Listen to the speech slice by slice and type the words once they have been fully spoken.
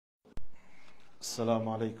السلام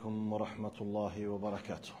عليكم ورحمة الله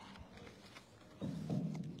وبركاته.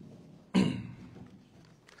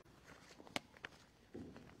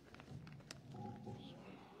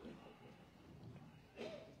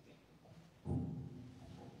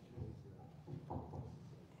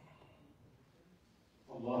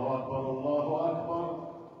 الله أكبر الله أكبر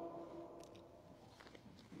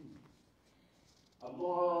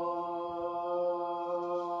الله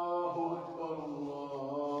أكبر الله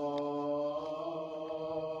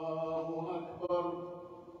أكبر.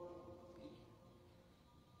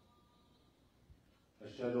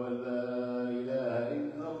 أشهد أن لا إله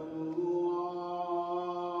إلا الله.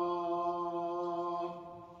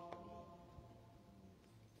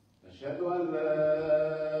 أشهد أن لا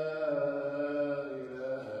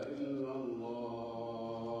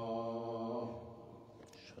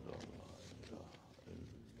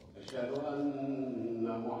أشهد أن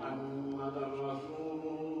محمدا رسول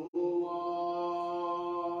الله.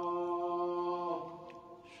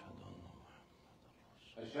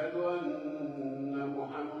 أشهد أن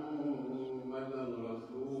محمدا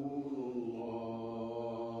رسول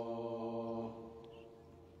الله.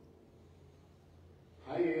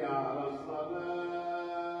 حي على الصلاة.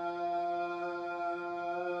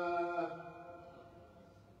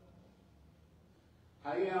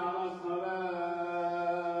 حي على الصلاة.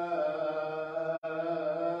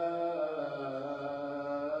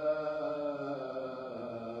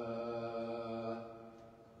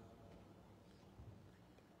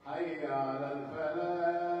 حي على الفلاح.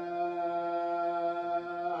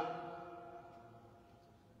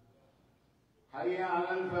 حي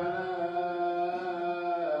على الفلاح.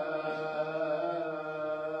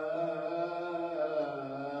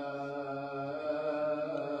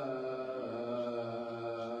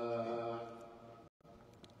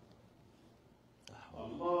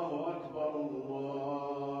 الله أكبر الله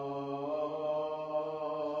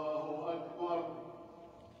أكبر.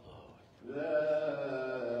 لا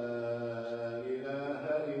إله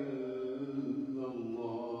إلا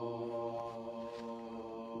الله.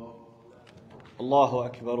 الله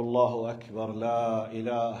أكبر الله أكبر. لا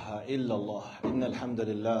إله إلا الله. إن الحمد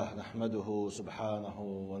لله نحمده سبحانه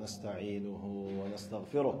ونستعينه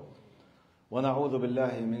ونستغفره ونعوذ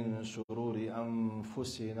بالله من شرور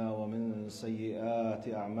أنفسنا ومن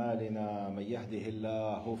سيئات أعمالنا. من يهده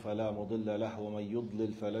الله فلا مضل له ومن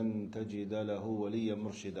يضلل فلن تجد له وليا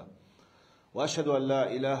مرشدا. وأشهد أن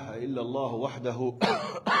لا إله إلا الله وحده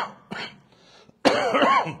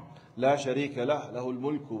لا شريك له، له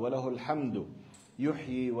الملك وله الحمد،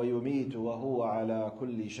 يحيي ويميت وهو على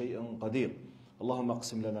كل شيء قدير. اللهم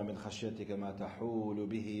اقسم لنا من خشيتك ما تحول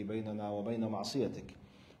به بيننا وبين معصيتك،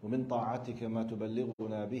 ومن طاعتك ما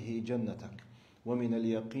تبلغنا به جنتك، ومن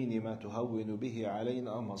اليقين ما تهون به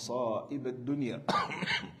علينا مصائب الدنيا.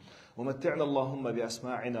 ومتعنا اللهم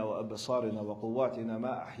بأسماعنا وأبصارنا وقواتنا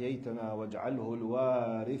ما أحييتنا، واجعله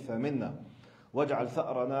الوارث منا، واجعل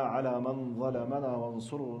ثأرنا على من ظلمنا،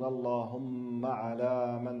 وانصرنا اللهم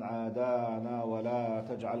على من عادانا، ولا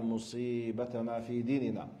تجعل مصيبتنا في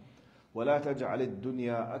ديننا، ولا تجعل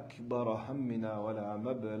الدنيا أكبر همنا ولا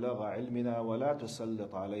مبلغ علمنا، ولا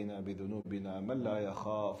تسلط علينا بذنوبنا من لا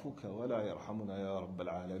يخافك ولا يرحمنا يا رب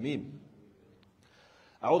العالمين.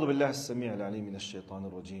 أعوذ بالله السميع العليم من الشيطان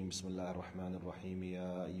الرجيم. بسم الله الرحمن الرحيم.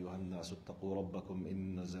 يا أيها الناس اتقوا ربكم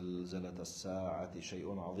إن زلزلة الساعة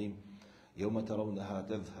شيء عظيم، يوم ترونها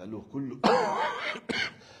تذهل كل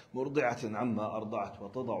مرضعة عما أرضعت،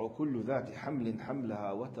 وتضع كل ذات حمل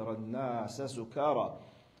حملها، وترى الناس سكارى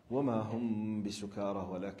وما هم بسكارى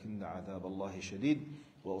ولكن عذاب الله شديد.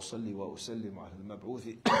 وأصلي وأسلم على المبعوث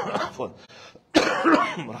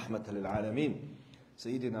رحمة للعالمين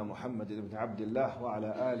سيدنا محمد بن عبد الله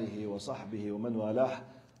وعلى آله وصحبه ومن والاه،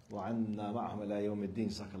 وعنا معهم إلى يوم الدين.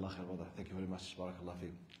 جزاك الله خير brother. Thank you very much. بارك الله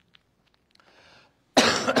فيكم.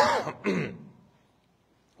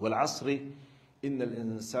 والعصر إن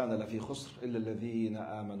الإنسان لفي خسر إلا الذين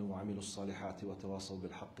آمنوا وعملوا الصالحات وتواصوا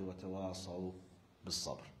بالحق وتواصوا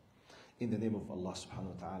بالصبر. In the name of Allah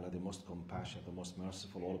subhanahu wa ta'ala, the most compassionate, the most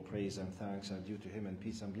merciful, all praise and thanks are due to him, and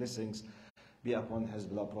peace and blessings be upon his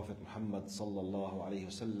beloved Prophet Muhammad sallallahu alayhi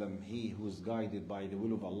wasallam. He who is guided by the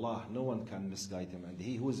will of Allah, no one can misguide him, and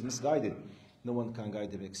he who is misguided, no one can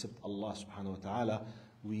guide him except Allah subhanahu wa ta'ala.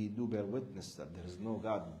 We do bear witness that there is no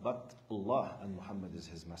God but Allah, and Muhammad is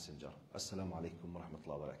his messenger. Assalamu alaikum wa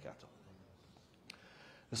rahmatullahi wa barakatuh.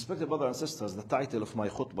 Respected brothers and sisters, the title of my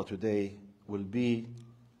khutbah today will be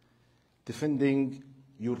Defending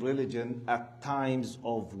Your Religion at Times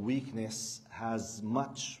of Weakness Has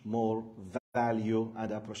Much More Value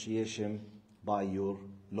and Appreciation by Your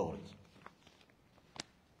Lord.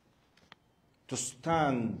 to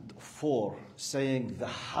stand for saying the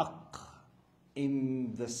haqq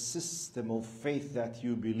in the system of faith that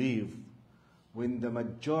you believe, when the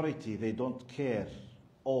majority, they don't care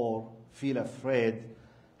or feel afraid,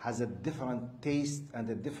 has a different taste and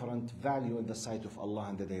a different value in the sight of Allah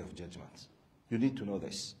on the Day of Judgment. You need to know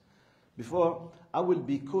this. Before, I will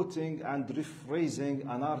be quoting and rephrasing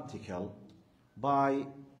an article by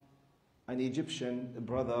an Egyptian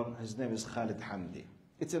brother. His name is Khalid Hamdi.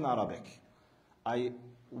 It's in Arabic. I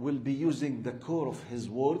will be using the core of his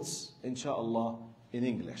words, inshallah, in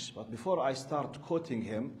English. But before I start quoting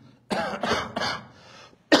him,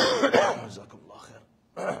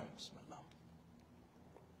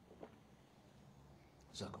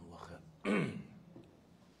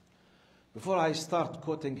 before I start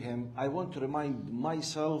quoting him, I want to remind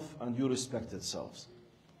myself and your respected selves.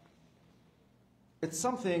 It's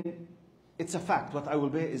something, it's a fact. What I will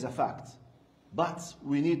be is a fact. But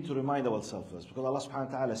we need to remind ourselves first, because Allah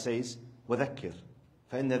subhanahu wa ta'ala says, وَذَكِّرْ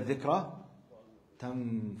فَإِنَّ الذِّكْرَ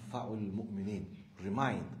تَنْفَعُ الْمُؤْمِنِينَ.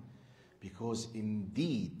 Remind, because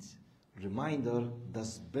indeed, reminder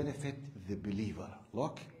does benefit the believer.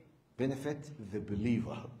 Look, benefit the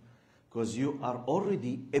believer. Because you are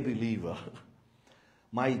already a believer.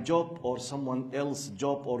 My job or someone else's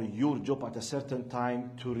job or your job at a certain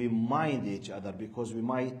time to remind each other, because we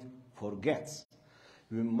might forget.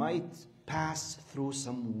 We might pass through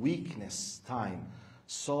some weakness time.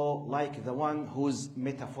 So like the one who's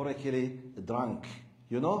metaphorically drunk,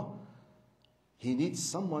 you know, he needs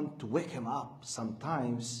someone to wake him up.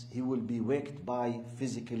 Sometimes he will be waked by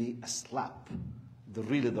physically a slap, the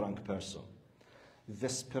really drunk person. The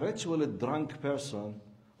spiritually drunk person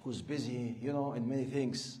who's busy, you know, in many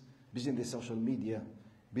things, busy in the social media,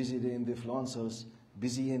 busy in the influencers,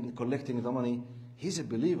 busy in collecting the money, he's a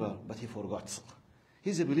believer, but he forgot.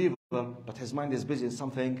 He's a believer, but his mind is busy in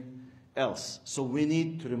something else. So we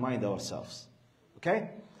need to remind ourselves. Okay?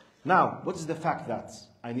 Now, what is the fact that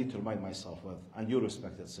I need to remind myself with, and your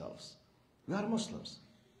respected selves? We are Muslims.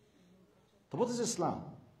 But what is Islam?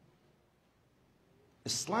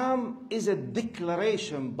 Islam is a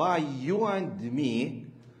declaration by you and me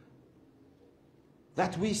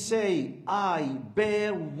that we say, I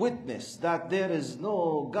bear witness that there is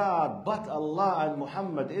no God but Allah and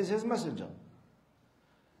Muhammad is his messenger.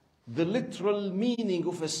 The literal meaning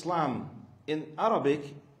of Islam in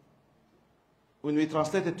Arabic, when we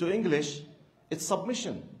translate it to English, it's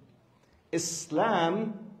submission.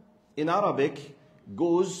 Islam in Arabic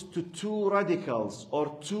goes to two radicals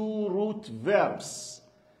or two root verbs,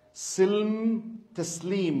 silm,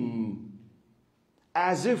 taslim,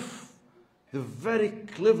 as if the very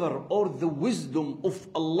clever or the wisdom of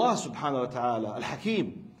Allah subhanahu wa ta'ala,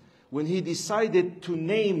 al-Hakim, when he decided to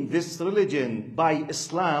name this religion by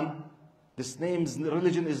Islam, this name's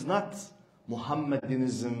religion is not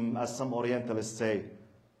Muhammadanism, as some Orientalists say.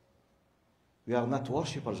 We are not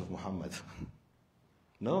worshippers of Muhammad.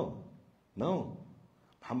 No, no.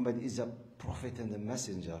 Muhammad is a prophet and a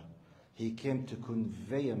messenger. He came to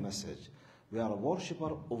convey a message. We are a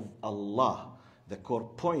worshipper of Allah. The core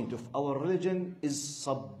point of our religion is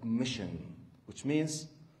submission, which means,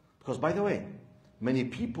 because by the way, many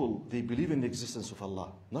people, they believe in the existence of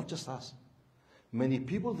Allah, not just us. Many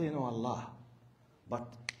people, they know Allah.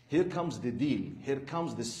 But here comes the deal. Here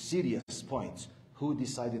comes the serious point. Who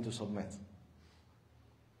decided to submit?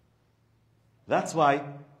 That's why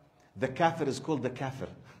the kafir is called the kafir.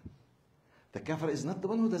 The kafir is not the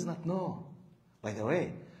one who does not know. By the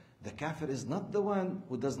way, the kafir is not the one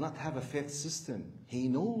who does not have a faith system. He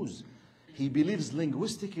knows. He believes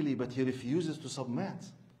linguistically, but he refuses to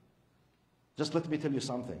submit. Just let me tell you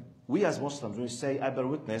something. We as Muslims, when we say I bear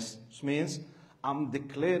witness, which means I'm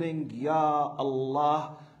declaring, Ya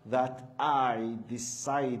Allah, that I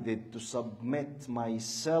decided to submit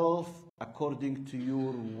myself according to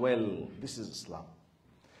your will. This is Islam.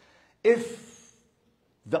 If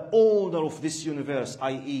the owner of this universe,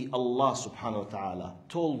 i.e. Allah subhanahu wa ta'ala,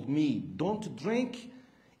 told me, don't drink,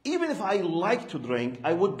 even if I like to drink,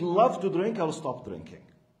 I would love to drink, I will stop drinking.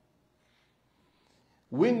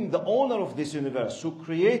 When the owner of this universe, who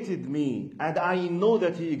created me, and I know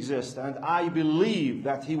that he exists, and I believe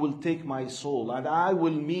that he will take my soul, and I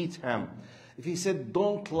will meet him, if he said,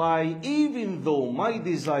 don't lie, even though my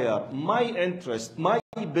desire, my interest, my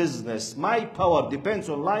business, my power depends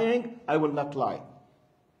on lying, I will not lie.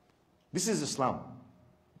 This is Islam.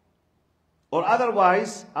 Or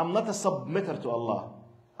otherwise, I'm not a submitter to Allah.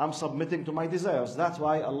 I'm submitting to my desires. That's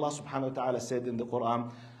why Allah subhanahu wa ta'ala said in the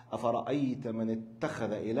Quran, أَفَرَأَيْتَ مَنِ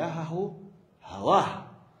اتَّخَذَ إِلَهَهُ هَوَاهُ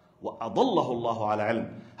وَأَضَلَّهُ اللَّهُ عَلَى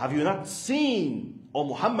عِلْمٍ. Have you not seen, O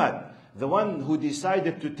Muhammad, the one who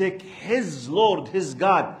decided to take his Lord, his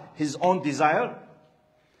God, his own desire.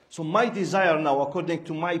 So my desire now, according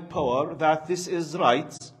to my power, that this is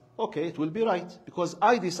right, okay, it will be right, because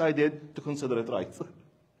I decided to consider it right.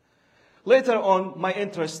 Later on, my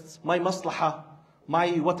interests, my maslahah, my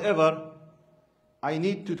whatever, I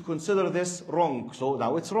need to consider this wrong, so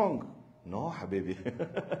now it's wrong. No, habibi.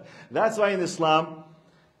 That's why in Islam,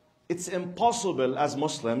 it's impossible as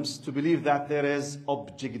Muslims to believe that there is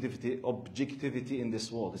objectivity in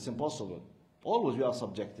this world. It's impossible. Always we are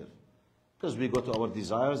subjective. Because we go to our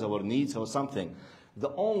desires, our needs, or something. The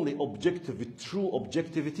only true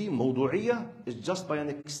objectivity, mawdu'iyah, is just by an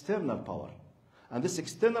external power. And this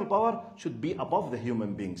external power should be above the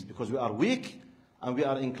human beings, because we are weak and we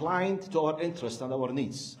are inclined to our interests and our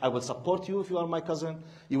needs. I will support you if you are my cousin.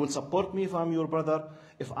 You will support me if I'm your brother.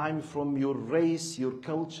 If I'm from your race, your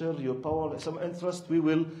culture, your power, some interest, we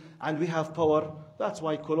will, and we have power. That's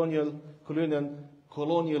why colonialism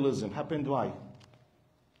happened. Why?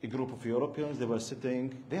 A group of Europeans, they were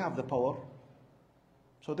sitting, they have the power.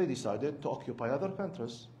 So they decided to occupy other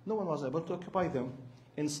countries. No one was able to occupy them.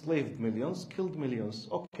 Enslaved millions, killed millions.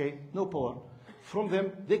 Okay, no power. From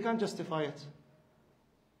them, they can't justify it.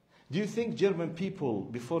 Do you think German people,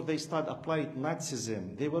 before they start applying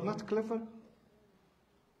Nazism, they were not clever? Do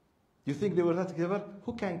you think they were not clever?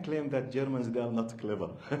 Who can claim that Germans, they are not clever?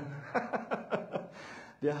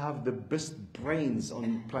 They have the best brains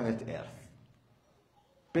on planet Earth.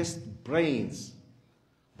 Best brains.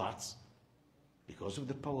 But because of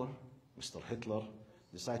the power, Mr. Hitler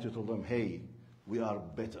decided to tell them, hey, we are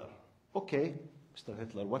better. Okay, Mr.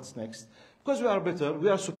 Hitler, what's next? Because we are better, we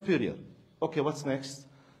are superior. Okay, what's next?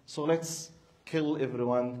 So let's kill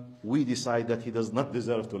everyone. We decide that he does not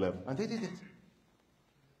deserve to live. And they did it.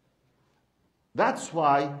 That's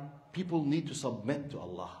why people need to submit to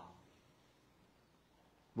Allah.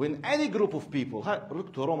 When any group of people,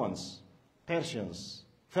 look to Romans, Persians,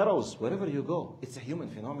 Pharaohs, wherever you go, it's a human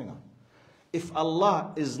phenomenon. If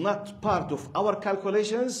Allah is not part of our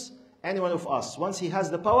calculations, any one of us, once he has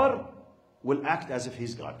the power, will act as if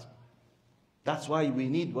he's God. That's why we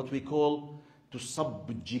need what we call to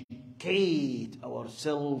subjugate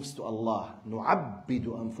ourselves to Allah. نُعَبِّدُ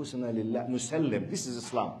أَنفُسَنَا لِلَّهِ نُسَلِّمْ. This is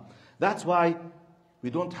Islam. That's why we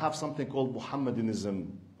don't have something called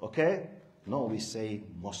Muhammadanism. Okay? No, we say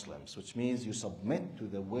Muslims, which means you submit to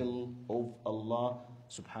the will of Allah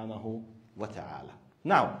subhanahu wa ta'ala.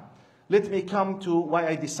 Now, let me come to why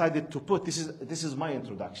I decided to put, this is my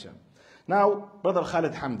introduction. Now, Brother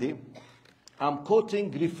Khalid Hamdi, I'm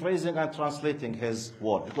quoting, rephrasing, and translating his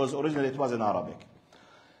word, because originally it was in Arabic.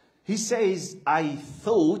 He says, I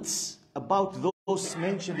thought about those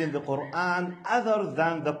mentioned in the Quran other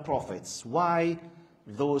than the prophets. Why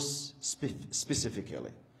those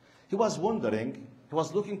specifically? He was wondering, he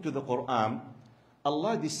was looking to the Quran.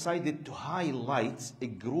 Allah decided to highlight a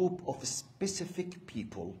group of specific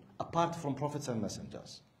people apart from prophets and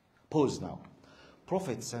messengers. Pause now.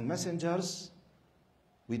 Prophets and messengers,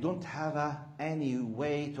 we don't have any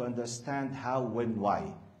way to understand how, when,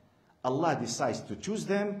 why. Allah decides to choose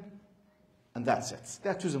them, and that's it.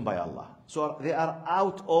 They are chosen by Allah. So they are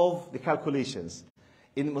out of the calculations.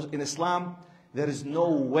 In Islam, there is no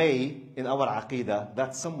way in our aqidah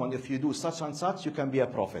that someone, if you do such and such, you can be a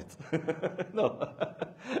prophet. No,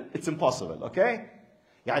 it's impossible, okay?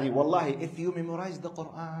 Yani, wallahi, if you memorize the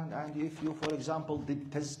Quran, and if you, for example, did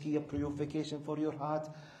tazkiyah, purification for your heart,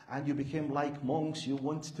 and you became like monks, you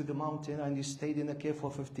went to the mountain and you stayed in a cave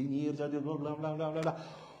for 15 years, and blah, blah, blah, blah, blah,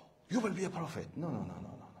 you will be a prophet. No.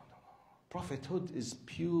 Prophethood is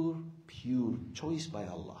pure choice by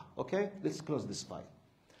Allah. Okay? Let's close this file.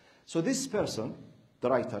 So this person, the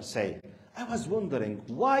writer, say, I was wondering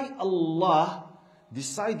why Allah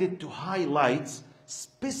decided to highlight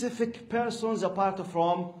specific persons apart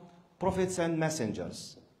from prophets and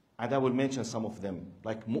messengers. And I will mention some of them,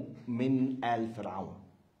 like Mu'min al-Fir'aun.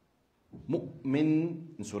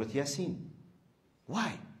 Mu'min in Surah Yasin.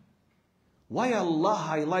 Why? Why Allah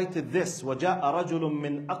highlighted this? وَجَاءَ رَجُلٌ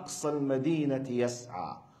مِّنْ أَقْصَى الْمَدِينَةِ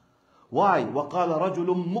يَسْعَى. Why? وَقَالَ رَجُلٌ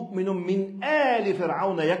مُؤْمِنٌ مِّنْ آلِ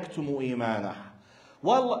فِرْعَوْنَ يَكْتُمُ إِيمَانَهُ.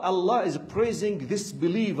 While Allah is praising this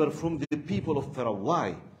believer from the people of Pharaoh.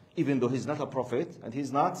 Why? Even though he's not a prophet and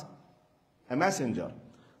he's not a messenger.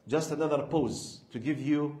 Just another pause to give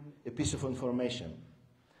you a piece of information.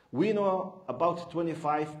 We know about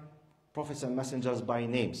 25 prophets and messengers by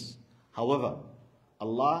names. However,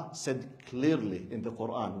 Allah said clearly in the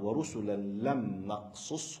Quran, وَرُسُلًا لَمْ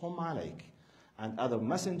نَقْصُصْهُمْ عَلَيْكَ. And other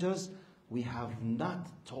messengers, we have not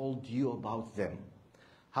told you about them.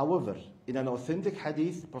 However, in an authentic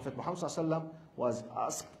hadith, Prophet Muhammad ﷺ was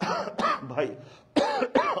asked by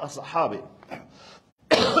صحابي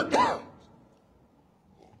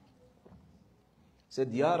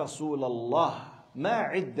said, Ya Rasulullah,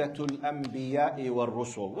 ما عدة الأنبياء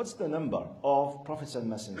والرسل? What's the number of prophets and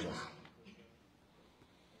messengers?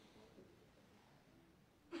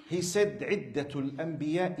 He said, عدة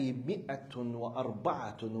الأنبياء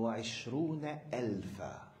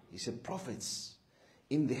 124,000. He said, prophets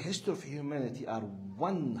in the history of humanity are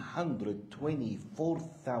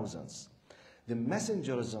 124,000. The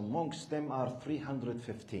messengers amongst them are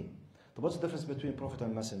 315. But what's the difference between prophet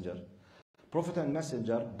and messenger? Prophet and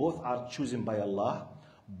messenger, both are chosen by Allah.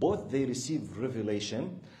 Both they receive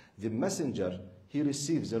revelation. The messenger, he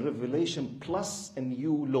receives a revelation plus a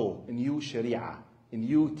new law, a new sharia, a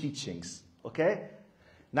new teachings. Okay?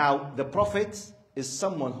 Now, the prophet is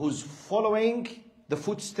someone who's following the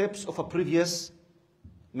footsteps of a previous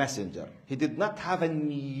messenger. He did not have a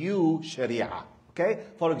new sharia. Okay?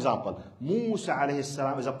 For example, Musa alayhi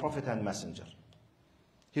salam is a prophet and messenger.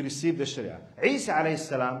 He received the sharia. Isa alayhi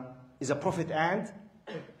salam is a prophet and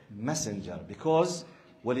messenger, because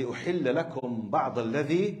وَلِأُحِلَّ لَكُمْ بَعْضَ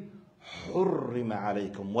الَّذِي حُرِّمَ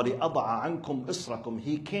عَلَيْكُمْ وَلِأَضَعَ عَنْكُمْ إِصْرَكُمْ.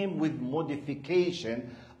 He came with modification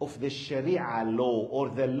of the Sharia law, or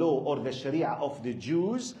the law or the Sharia of the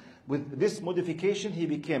Jews. With this modification, he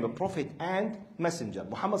became a prophet and messenger.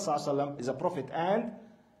 Muhammad sallallahu alaihi wasallam is a prophet and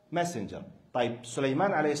messenger. By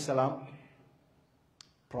Sulaiman alayhi salam,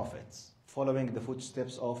 prophets, following the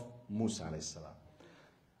footsteps of Musa alayhi salam.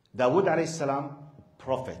 Dawood alayhi salam,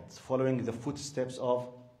 prophet, following the footsteps of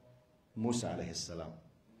Musa alayhi salam.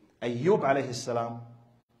 Ayyub alayhi salam,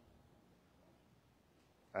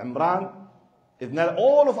 Imran,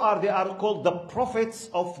 all of they are called the prophets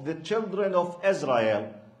of the children of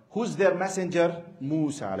Israel. Who's their messenger?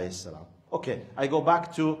 Musa alayhi salam. Okay, I go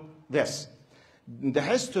back to this. In the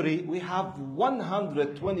history, we have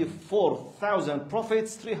 124,000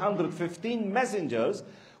 prophets, 315 messengers.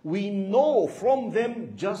 We know from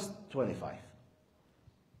them just 25.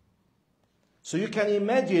 So you can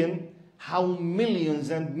imagine how millions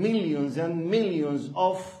and millions and millions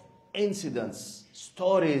of incidents,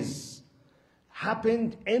 stories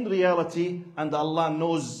happened in reality, and Allah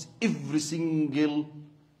knows every single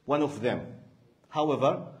one of them.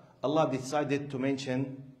 However, Allah decided to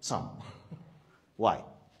mention some. Why?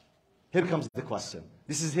 Here comes the question.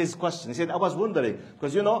 This is his question. He said, I was wondering,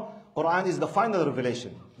 because you know, Quran is the final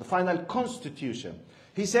revelation, the final constitution.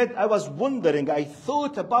 He said, I was wondering, I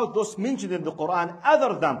thought about those mentioned in the Quran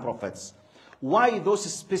other than prophets. Why those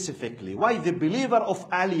specifically? Why the believer of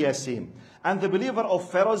Ali Yasin and the believer of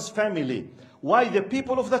Pharaoh's family? Why the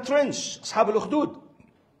people of the trench, أصحاب الأخدود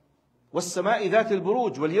والسماء ذات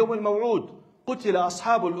البروج واليوم الموعود قتل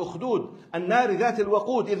أصحاب الأخدود النار ذات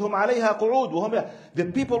الوقود إذ هم عليها قعود وهم the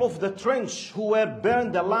people of the trench who were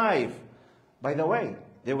burned alive. By the way,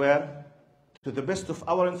 they were, to the best of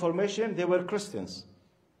our information, they were Christians,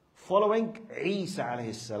 following Isa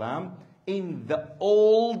alayhi salam in the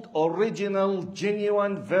old, original,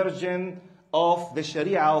 genuine version of the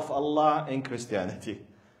Sharia of Allah in Christianity.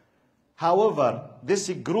 However, this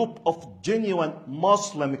group of genuine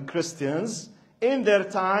Muslim Christians, in their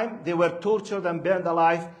time, they were tortured and burned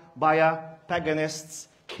alive by a paganist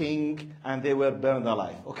king, and they were burned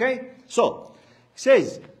alive. Okay? So, he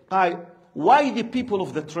says, why the people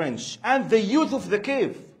of the trench and the youth of the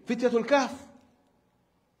cave? Fityatul Kahf.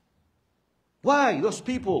 Why those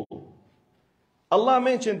people? Allah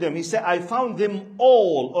mentioned them. He said, I found them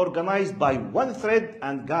all organized by one thread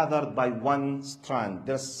and gathered by one strand.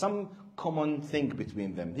 There's some common thing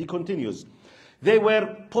between them. He continues. They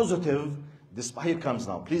were positive. Here comes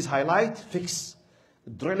now. Please highlight, fix,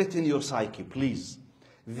 drill it in your psyche, please.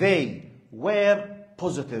 They were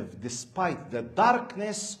positive despite the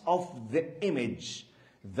darkness of the image,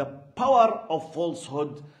 the power of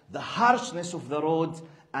falsehood, the harshness of the road,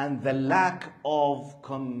 and the lack of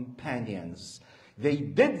companions. They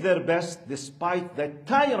did their best despite the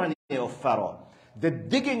tyranny of Pharaoh, the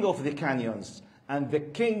digging of the canyons, and the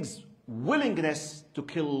king's willingness to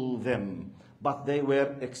kill them. But they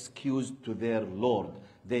were excused to their Lord.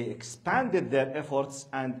 They expanded their efforts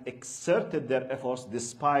and exerted their efforts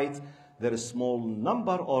despite their small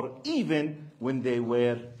number, or even when they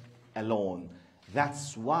were alone.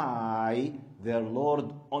 That's why their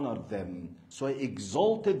Lord honored them. So he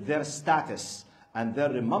exalted their status, and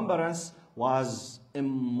their remembrance was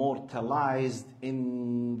immortalized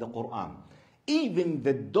in the Quran. Even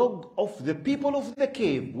the dog of the people of the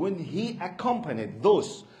cave, when he accompanied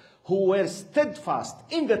those who were steadfast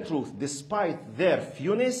in the truth despite their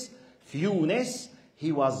fewness,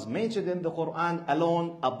 he was mentioned in the Quran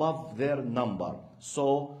alone above their number.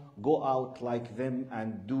 So go out like them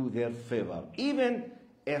and do their favor. Even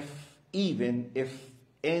even if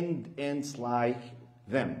ends like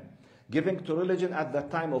them. Giving to religion at the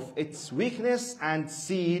time of its weakness and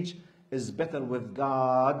siege is better with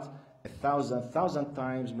God 1,000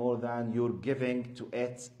 times more than your giving to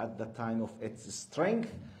it at the time of its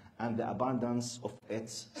strength and the abundance of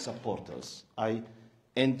its supporters. I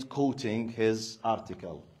end quoting his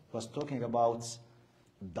article. He was talking about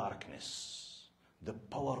darkness. The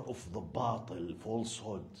power of the batil,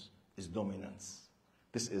 falsehood, is dominance.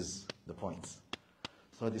 This is the point.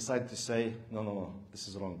 So I decided to say, no, this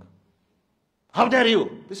is wrong. How dare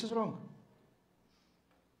you? This is wrong.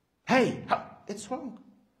 Hey, it's wrong.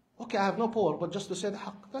 Okay, I have no power, but just to say the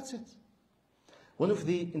haqq, that's it. One of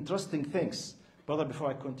the interesting things, brother,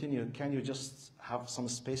 before I continue, can you just have some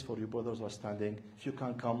space for you brothers who are standing? If you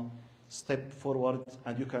can come, step forward,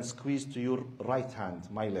 and you can squeeze to your right hand,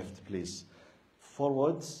 my left, please.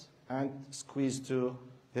 Forwards, and squeeze to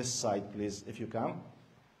this side, please, if you can.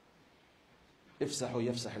 افسحوا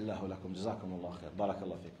يفسح الله لكم جزاكم الله خير بارك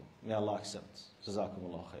الله فيكم. May Allah accept. جزاكم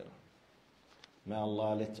الله خير. May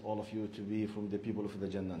Allah let all of you to be from the people of the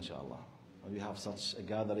Jannah, inshallah. And we have such a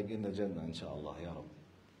gathering in the Jannah, inshallah, ya Rabbi.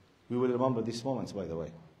 We will remember these moments, by the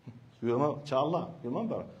way. We will remember, inshallah,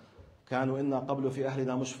 remember. كانوا إنا قبل في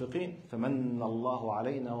أهلنا مشفقين فمن الله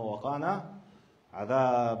علينا ووقانا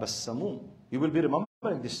عذاب السموم. We will be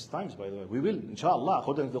remembering these times, by the way. We will, inshallah,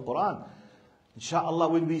 according to the Quran. Inshallah,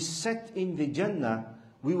 when we sit in the Jannah,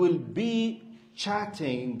 we will be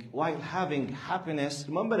chatting while having happiness.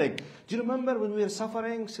 Remembering, do you remember when we were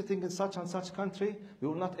suffering, sitting in such and such country? We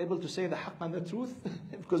were not able to say the haqq and the truth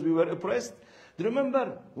because we were oppressed. Do you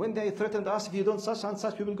remember when they threatened us, if you don't such and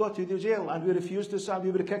such, we will go to the jail, and we refused to say,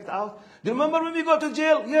 we were kicked out? Do you remember when we go to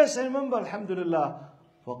jail? Yes, I remember, alhamdulillah.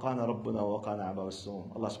 وَقَانَ رَبُّنَا وَقَانَ عَبَادَ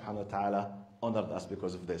السُّومِ. Allah subhanahu wa ta'ala honored us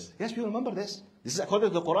because of this. Yes, we remember this. This is according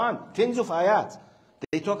to the Quran. Tens of ayat.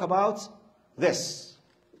 They talk about this.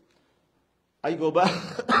 I go back.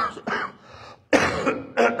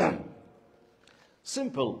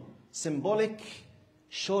 Simple, symbolic,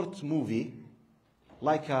 short movie,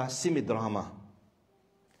 like a semi-drama.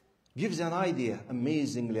 Gives an idea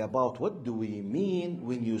amazingly about what do we mean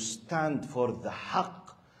when you stand for the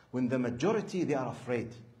haqq, when the majority, they are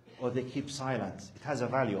afraid or they keep silent. It has a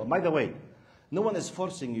value. And by the way, no one is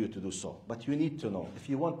forcing you to do so, but you need to know, if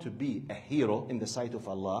you want to be a hero in the sight of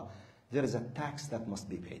Allah, there is a tax that must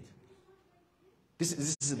be paid. This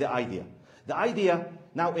is the idea. The idea,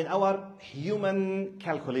 now in our human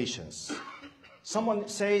calculations, someone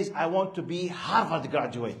says, I want to be Harvard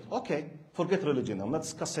graduate. Okay, forget religion. I'm not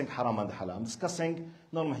discussing haram and halal. I'm discussing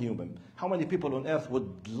normal human. How many people on earth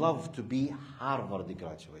would love to be Harvard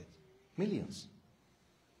graduate? Millions.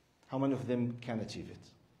 How many of them can achieve it?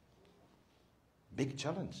 Big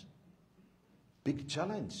challenge. Big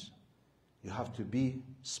challenge. You have to be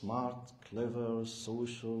smart, clever,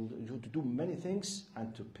 social, you have to do many things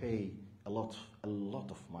and to pay a lot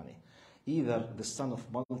of money. Either the son of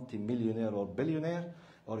multi-millionaire or billionaire,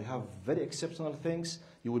 or you have very exceptional things,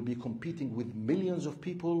 you will be competing with millions of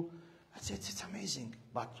people. It's amazing.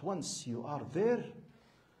 But once you are there,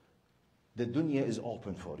 the dunya is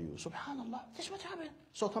open for you. Subhanallah, this is what happened.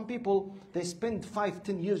 So some people, they spend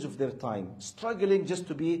 5-10 years of their time struggling just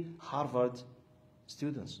to be Harvard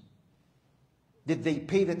students. Did they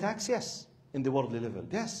pay the tax? Yes. In the worldly level?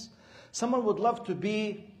 Yes. Someone would love to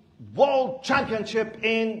be world championship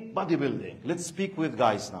in bodybuilding. Let's speak with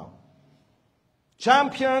guys now.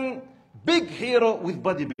 Champion, big hero with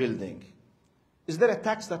bodybuilding. Is there a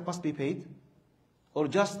tax that must be paid? Or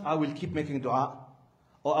just I will keep making dua?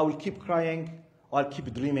 Or I will keep crying? Or I'll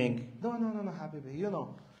keep dreaming? No, Habibi. You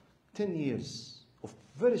know, 10 years of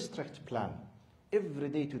very strict plan. Every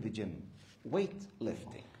day to the gym.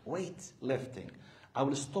 Weightlifting. I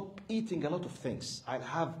will stop eating a lot of things. I'll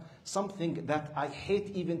have something that I hate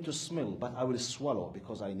even to smell, but I will swallow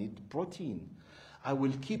because I need protein. I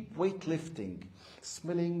will keep weightlifting,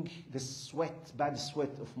 smelling the sweat, bad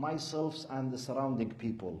sweat of myself and the surrounding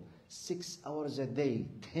people. 6 hours a day,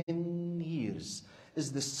 10 years.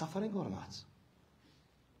 Is this suffering or not?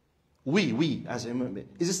 We as a member,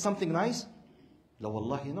 is this something nice? La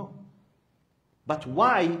wallahi, no. But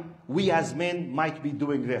why we as men might be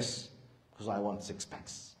doing this? Because I want 6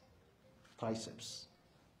 packs, triceps,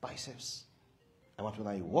 biceps. I want when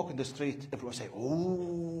I walk in the street, everyone say,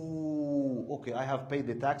 oh, okay, I have paid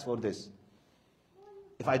the tax for this.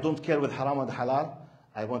 If I don't care with haram and halal,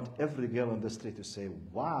 I want every girl on the street to say,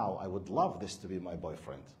 wow, I would love this to be my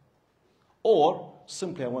boyfriend. Or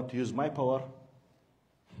simply I want to use my power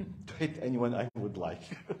to hit anyone I would like.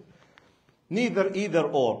 Neither, either,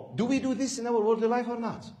 or. Do we do this in our worldly life or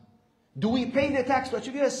not? Do we pay the tax to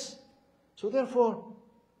achieve? Yes. So therefore,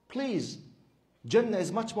 Please, Jannah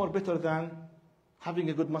is much more better than having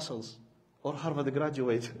a good muscles or Harvard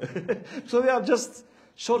graduate. So they are just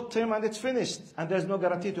short term and it's finished. And there's no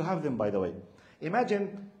guarantee to have them, by the way.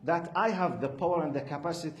 Imagine that I have the power and the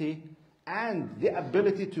capacity and the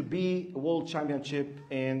ability to be a world championship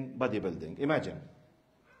in bodybuilding. Imagine.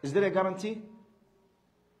 Is there a guarantee?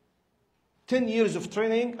 10 years of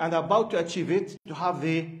training and about to achieve it, to have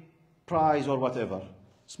the prize or whatever.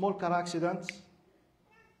 Small car accident,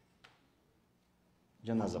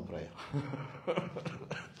 Janazah prayer.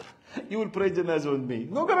 You will pray Janazah with me.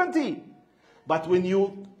 No guarantee. But when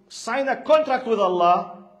you sign a contract with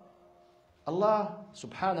Allah, Allah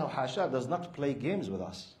subhanahu wa ta'ala does not play games with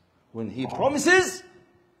us. When He promises,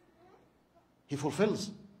 He fulfills.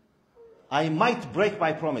 I might break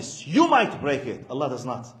my promise. You might break it. Allah does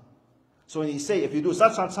not. So when He say, if you do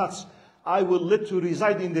such and such, I will let you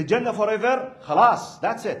reside in the Jannah forever. Khalas,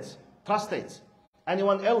 that's it. Trust it.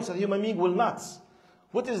 Anyone else, a human being, will not.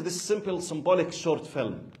 What is this simple, symbolic short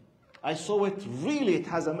film? I saw it, really it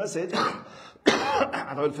has a message. And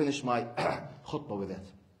I will finish my khutbah with it.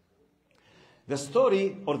 The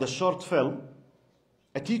story, or the short film,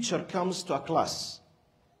 a teacher comes to a class.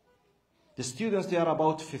 The students, they are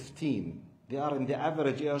about 15. They are in the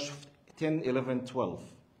average age of 10, 11, 12.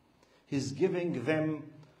 He's giving them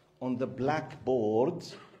on the blackboard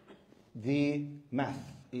the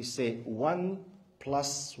math. He say 1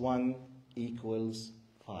 + 1 =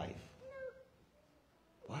 5.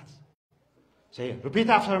 What? Say, repeat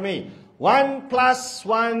after me. 1 +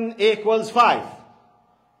 1 = 5.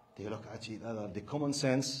 They look at each other. The common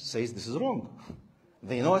sense says this is wrong.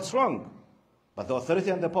 They know it's wrong. But the authority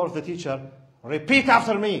and the power of the teacher, repeat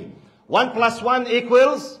after me. 1 + 1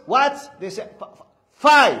 = what? They say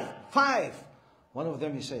 5. 5. One of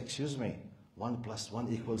them, he say, excuse me, 1 + 1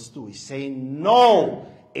 = 2. He's saying, no,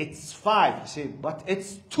 it's 5. He say, but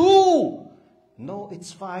it's 2. No,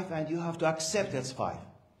 it's 5, and you have to accept it's 5.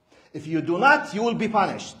 If you do not, you will be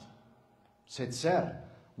punished. Said, sir,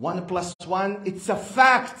 1 + 1, it's a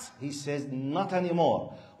fact. He says, not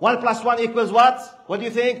anymore. 1 + 1 = what? What do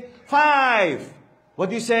you think? 5. What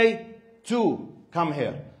do you say? 2. Come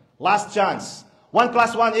here. Last chance. 1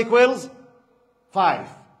 + 1 = 5.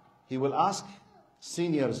 He will ask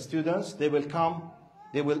senior students. They will come.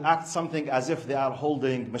 They will act something as if they are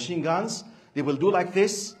holding machine guns. They will do like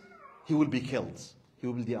this. He will be killed. He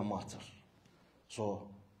will be a martyr. So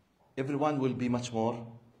everyone will be much more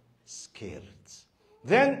scared.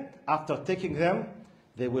 Then, after taking them,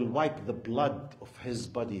 they will wipe the blood of his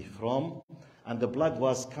body from, and the blood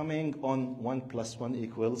was coming on 1 + 1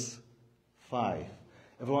 = 5.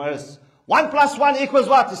 Everyone else, 1 + 1 =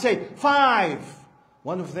 what? They say 5.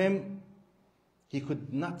 One of them, he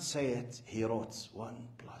could not say it. He wrote 1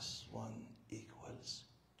 + 1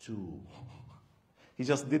 = 2. He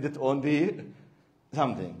just did it on the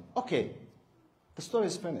something. Okay, the story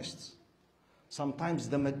is finished. Sometimes,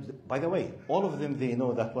 by the way, all of them, they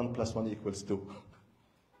know that 1 + 1 = 2.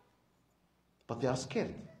 But they are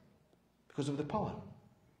scared because of the power.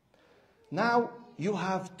 Now, you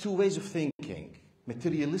have two ways of thinking.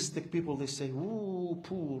 Materialistic people, they say, ooh,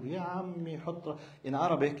 poor, ya ammi, حط. In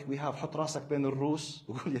Arabic, we have حط راسك بين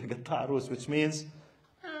الروس, which means,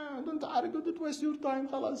 don't argue, don't waste your time,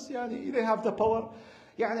 خلاص, يعني, they have the power.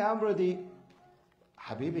 يعني, I'm ready.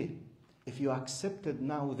 Habibi, if you accepted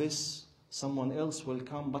now this, someone else will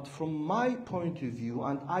come. But from my point of view,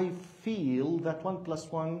 and I feel that 1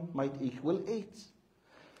 + 1 might = 8.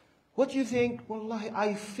 What do you think? Wallahi,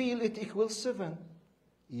 I feel it = 7.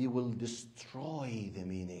 You will destroy the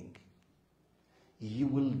meaning. You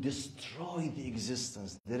will destroy the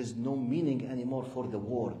existence. There is no meaning anymore for the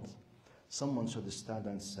word. Someone should stand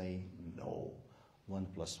and say, no, 1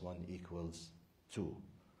 + 1 = 2.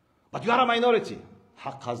 But you are a minority.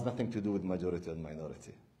 Haqq has nothing to do with majority and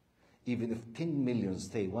minority. Even if 10 million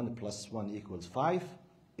say 1 + 1 = 5,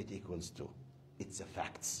 it equals 2. It's a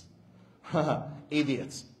fact.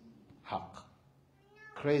 Idiots. Haqq.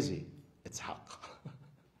 Crazy. It's haqq.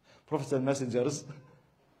 Prophets and messengers,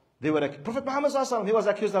 they were Prophet Muhammad sallallahu alaihi wasallam, he was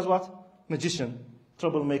accused as what? Magician,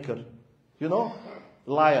 troublemaker,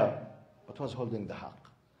 liar, but was holding the haqq.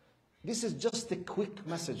 This is just a quick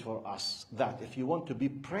message for us that if you want to be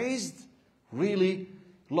praised, really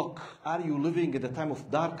look, are you living at the time of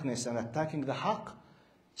darkness and attacking the haqq?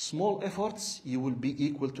 Small efforts, you will be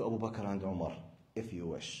equal to Abu Bakr and Umar, if you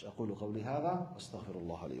wish. أقول قولي هذا واستغفر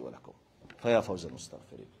الله لي ولكم. فيا فوز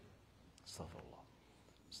المستغفرين. استغفر الله.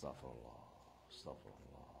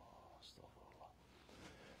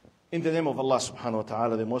 In the name of Allah subhanahu wa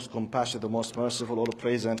ta'ala, the most compassionate, the most merciful, all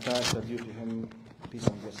praise and thanks are due to Him. Peace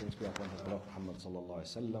and blessings be upon His beloved Muhammad sallallahu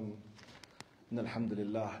alayhi wa sallam. إن الحمد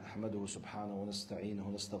لله نحمده سبحانه ونستعينه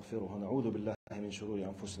ونستغفره ونعوذ بالله من شرور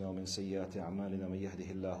أنفسنا ومن سيئات أعمالنا. من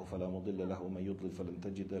يهده الله فلا مضل له ومن يضلل فلن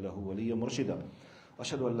تجد له وليا مرشدا.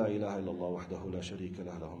 أشهد أن لا إله إلا الله وحده لا شريك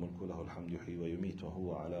له، له الملك وله الحمد يحيي ويميت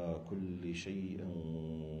وهو على كل شيء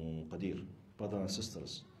قدير. Brothers and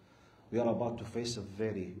sisters, we are about to face a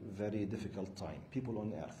very, very difficult time. People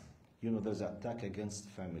on earth, you know, there's an attack against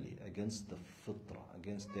family, against the fitra,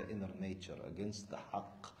 against their inner nature, against the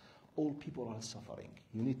haqq. All people are suffering.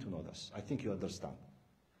 You need to know this. I think you understand.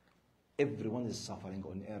 Everyone is suffering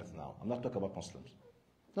on earth now. I'm not talking about Muslims.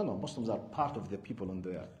 No, Muslims are part of the people on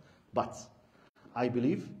the earth. But I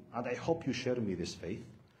believe, and I hope you share me this faith,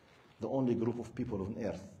 the only group of people on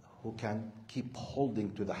earth who can keep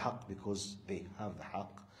holding to the haqq because they have the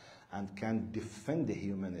haqq and can defend the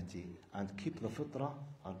humanity and keep the fitrah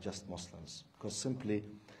are just Muslims. Because simply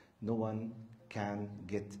no one can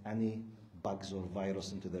get any bugs or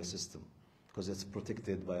virus into their system because it's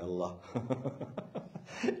protected by Allah.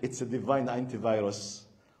 It's a divine antivirus.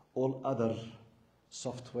 All other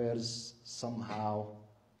softwares somehow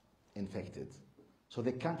infected. So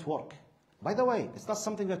they can't work. By the way, it's not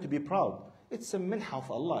something you have to be proud. It's a minha of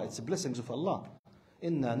Allah. It's blessings of Allah.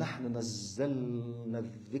 إِنَّا نَحْنُ نَزَّلْنَا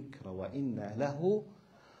الذِّكْرَ وَإِنَّا لَهُ.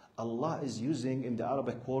 Allah is using in the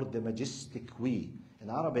Arabic word the majestic we. In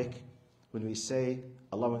Arabic, when we say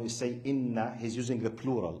inna, He's using the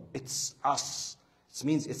plural. It's us. It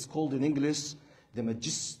means it's called in English the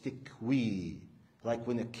majestic we. Like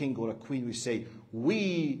when a king or a queen, we say,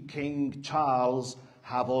 we, King Charles,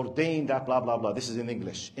 have ordained that blah, blah, blah. This is in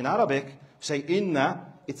English. In Arabic, say inna,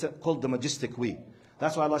 it's called the majestic we.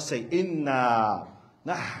 That's why Allah say, inna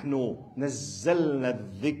nahnu nazzalna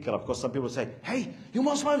dhikra. Because some people say, hey, you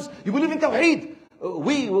Muslims, you believe in Tawheed.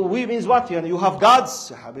 We means what? You have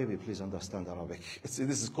gods? Habibi, please understand Arabic. This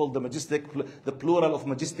is called the majestic, the plural of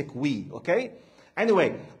majestic we, okay?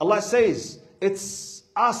 Anyway, Allah says, it's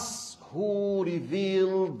us who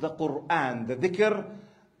revealed the Quran, the dhikr,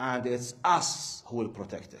 and it's us who will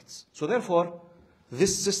protect it. So therefore,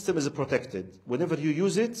 this system is protected. Whenever you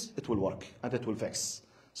use it, it will work and it will fix.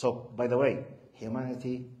 So, by the way,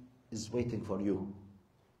 humanity is waiting for you.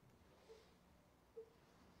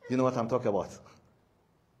 You know what I'm talking about?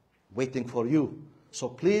 Waiting for you. So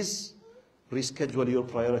please reschedule your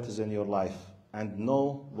priorities in your life and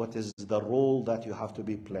know what is the role that you have to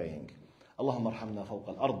be playing. اللهم ارحمنا فوق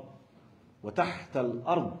الأرض وتحت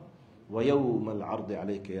الأرض ويوم العرض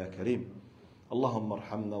عليك يا كريم. اللهم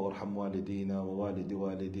ارحمنا وارحم والدينا ووالد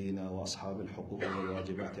والدينا وأصحاب الحقوق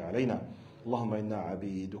والواجبات علينا. اللهم إنا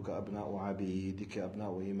عبيدك أبناء عبيدك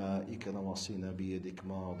أبناء إمائك نواصينا بيدك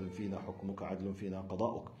ماض فينا حكمك عدل فينا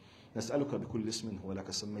قضاؤك. نسألك بكل اسم هو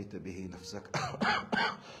لك سميت به نفسك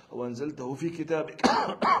وأنزلته في كتابك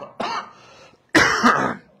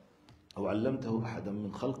أو علمته أحدا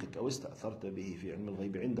من خلقك أو استأثرت به في علم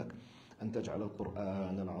الغيب عندك أن تجعل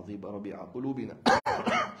القرآن العظيم ربيع قلوبنا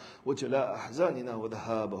وجلاء أحزاننا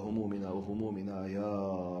وذهاب همومنا وهمومنا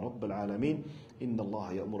يا رب العالمين. إن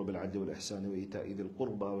الله يأمر بالعدل والإحسان وإيتاء ذي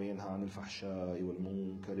القربى وينهى عن الفحشاء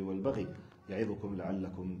والمنكر والبغي يعظكم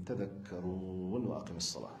لعلكم تذكرون وأقم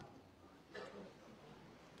الصلاة.